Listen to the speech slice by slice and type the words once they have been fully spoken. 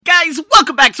guys,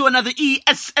 welcome back to another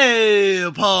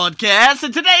ESL podcast,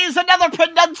 and today is another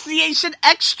pronunciation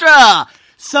extra.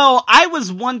 So, I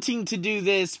was wanting to do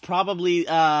this probably,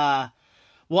 I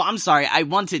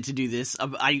wanted to do this.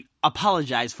 I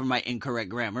apologize for my incorrect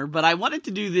grammar, but I wanted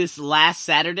to do this last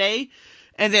Saturday,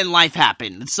 and then life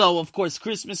happened. So, of course,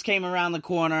 Christmas came around the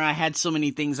corner. I had so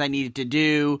many things I needed to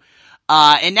do.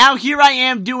 And now here I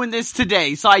am doing this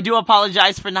today. So I do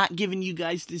apologize for not giving you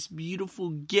guys this beautiful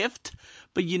gift.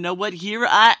 But you know what? Here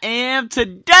I am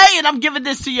today, and I'm giving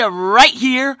this to you right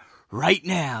here, right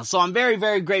now. So I'm very,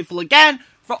 very grateful again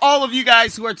for all of you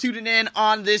guys who are tuning in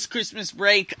on this Christmas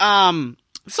break.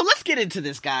 So let's get into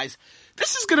this, guys.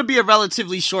 This is going to be a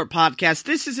relatively short podcast.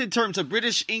 This is in terms of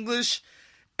British English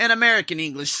and American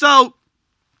English. So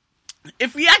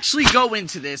if we actually go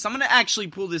into this, I'm going to actually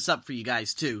pull this up for you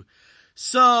guys too.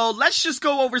 So, let's just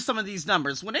go over some of these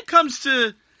numbers. When it comes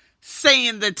to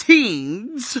saying the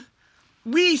teens,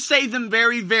 we say them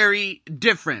very, very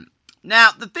different. Now,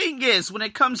 the thing is, when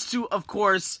it comes to, of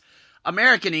course,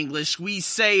 American English, we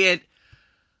say it,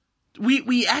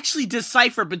 we actually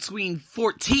decipher between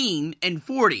 14 and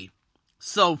 40.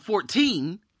 So,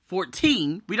 14,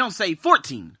 we don't say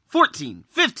 14,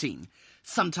 15.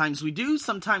 Sometimes we do,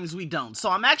 sometimes we don't. So,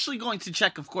 I'm actually going to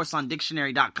check, of course, on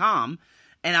dictionary.com.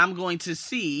 And I'm going to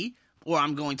see, or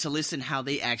I'm going to listen how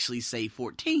they actually say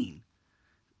 14.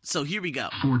 So here we go.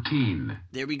 14.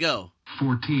 There we go.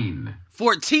 14.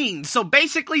 14. So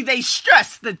basically they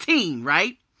stress the teen,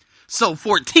 right? So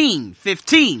 14,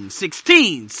 15,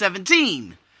 16,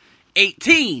 17,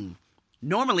 18.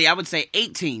 Normally I would say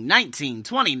 18, 19,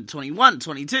 20, 21,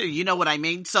 22. You know what I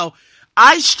mean? So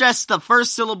I stress the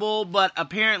first syllable, but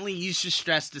apparently you should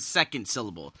stress the second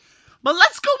syllable. But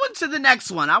let's go into the next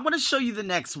one. I want to show you the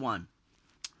next one.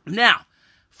 Now,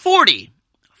 40.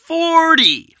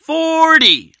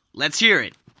 Let's hear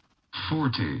it.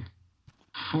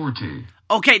 40.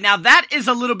 Okay, now that is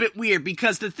a little bit weird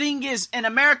because the thing is, in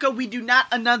America, we do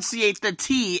not enunciate the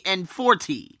T in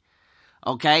 40.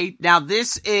 Okay, now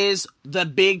this is the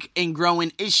big and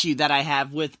growing issue that I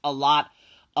have with a lot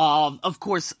of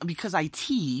course, because I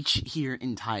teach here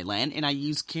in Thailand and I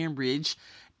use Cambridge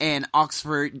and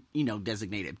Oxford,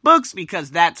 designated books,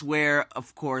 because that's where,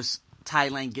 of course,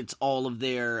 Thailand gets all of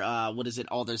their,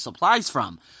 all their supplies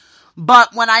from.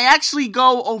 But when I actually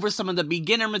go over some of the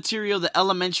beginner material, the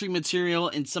elementary material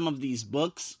in some of these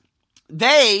books,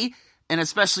 they, and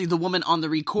especially the woman on the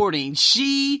recording,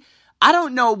 I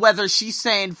don't know whether she's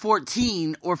saying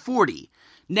 14 or 40.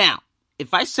 Now,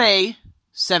 if I say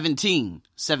 17,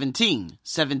 70,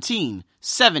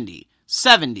 70,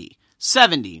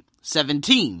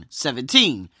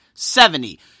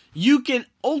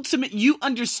 you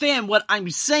understand what I'm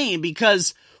saying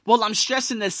because, well, I'm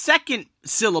stressing the second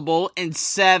syllable in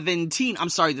 17,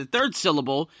 the third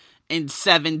syllable in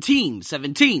 17.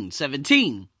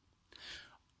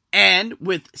 And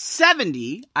with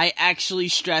 70, I actually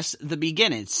stress the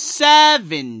beginning,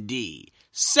 70,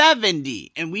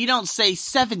 and we don't say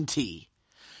 70.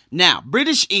 Now,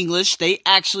 British English, they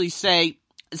actually say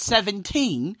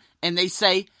 17, and they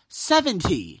say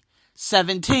 70.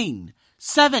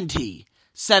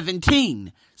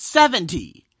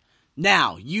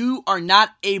 Now, you are not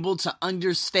able to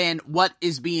understand what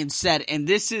is being said, and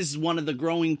this is one of the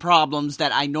growing problems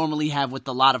that I normally have with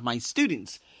a lot of my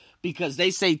students, because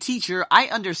they say, teacher, I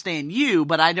understand you,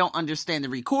 but I don't understand the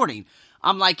recording.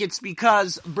 I'm like, it's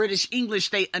because British English,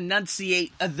 they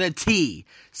enunciate the T.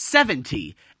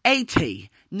 70, 80,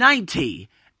 90,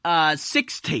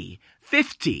 60,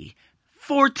 50,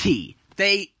 40.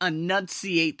 They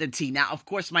enunciate the T. Now, of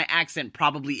course, my accent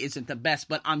probably isn't the best,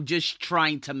 but I'm just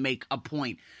trying to make a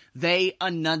point. They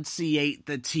enunciate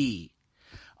the T.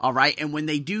 All right? And when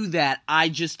they do that, I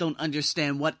just don't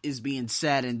understand what is being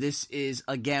said. And this is,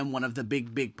 again, one of the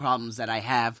big problems that I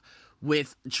have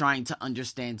with trying to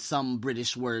understand some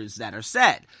British words that are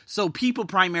said. So people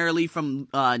primarily from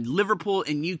Liverpool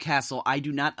and Newcastle, I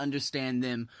do not understand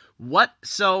them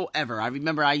whatsoever. I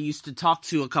remember I used to talk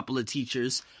to a couple of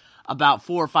teachers about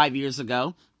 4 or 5 years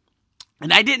ago,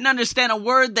 and I didn't understand a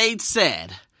word they'd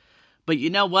said. But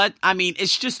you know what? I mean,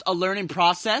 it's just a learning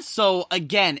process. So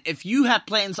again, if you have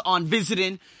plans on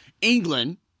visiting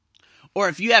England, or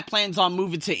if you have plans on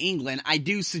moving to England, I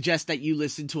do suggest that you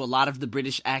listen to a lot of the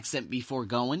British accent before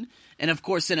going. And of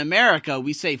course, in America,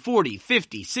 we say 40,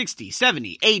 50, 60,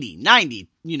 70, 80, 90,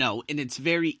 and it's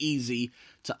very easy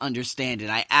to understand it.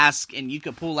 I ask, and you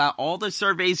can pull out all the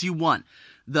surveys you want.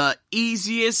 The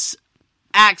easiest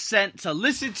accent to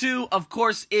listen to, of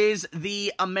course, is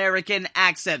the American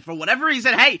accent. For whatever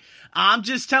reason, hey, I'm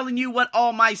just telling you what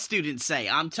all my students say.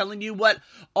 I'm telling you what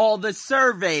all the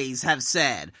surveys have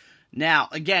said. Now,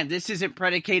 again, this isn't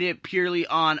predicated purely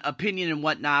on opinion and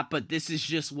whatnot, but this is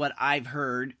just what I've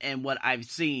heard and what I've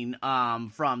seen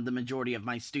from the majority of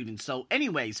my students. So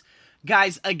anyways,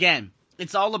 guys, again,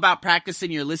 it's all about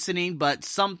practicing your listening, but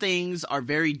some things are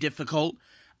very difficult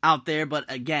out there.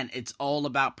 But again, it's all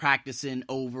about practicing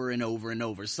over and over and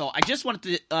over. So I just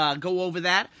wanted to go over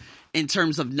that in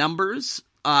terms of numbers.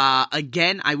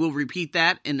 Again, I will repeat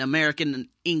that. In American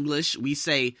English, we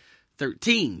say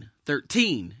 13,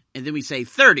 13. And then we say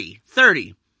 30,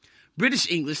 30. British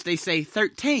English, they say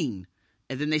 13.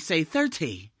 And then they say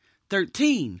 30,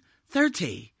 13,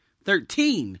 30,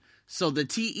 13. So the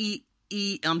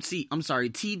T-E-E-M-C,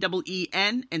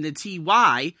 T-E-E-N and the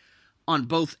T-Y on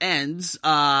both ends,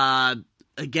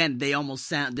 again, they almost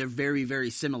sound, they're very, very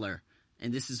similar.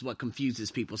 And this is what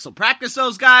confuses people. So practice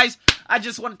those, guys. I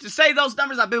just wanted to say those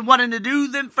numbers. I've been wanting to do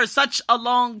them for such a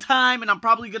long time. And I'm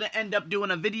probably going to end up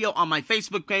doing a video on my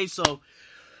Facebook page. So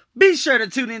be sure to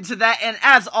tune into that. And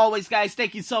as always, guys,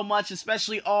 thank you so much,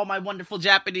 especially all my wonderful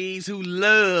Japanese who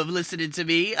love listening to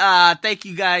me. Thank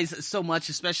you guys so much,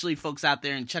 especially folks out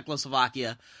there in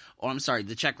Czechoslovakia. Or I'm sorry,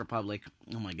 the Czech Republic.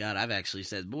 Oh my God, I've actually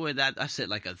said, boy, that I said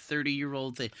like a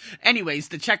 30-year-old thing. Anyways,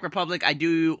 the Czech Republic, I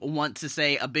do want to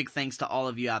say a big thanks to all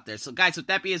of you out there. So guys, with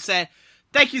that being said,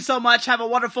 thank you so much. Have a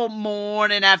wonderful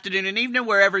morning, afternoon, and evening,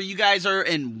 wherever you guys are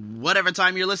and whatever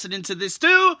time you're listening to this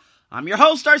too. I'm your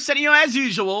host, Arsenio, as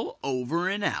usual, over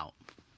and out.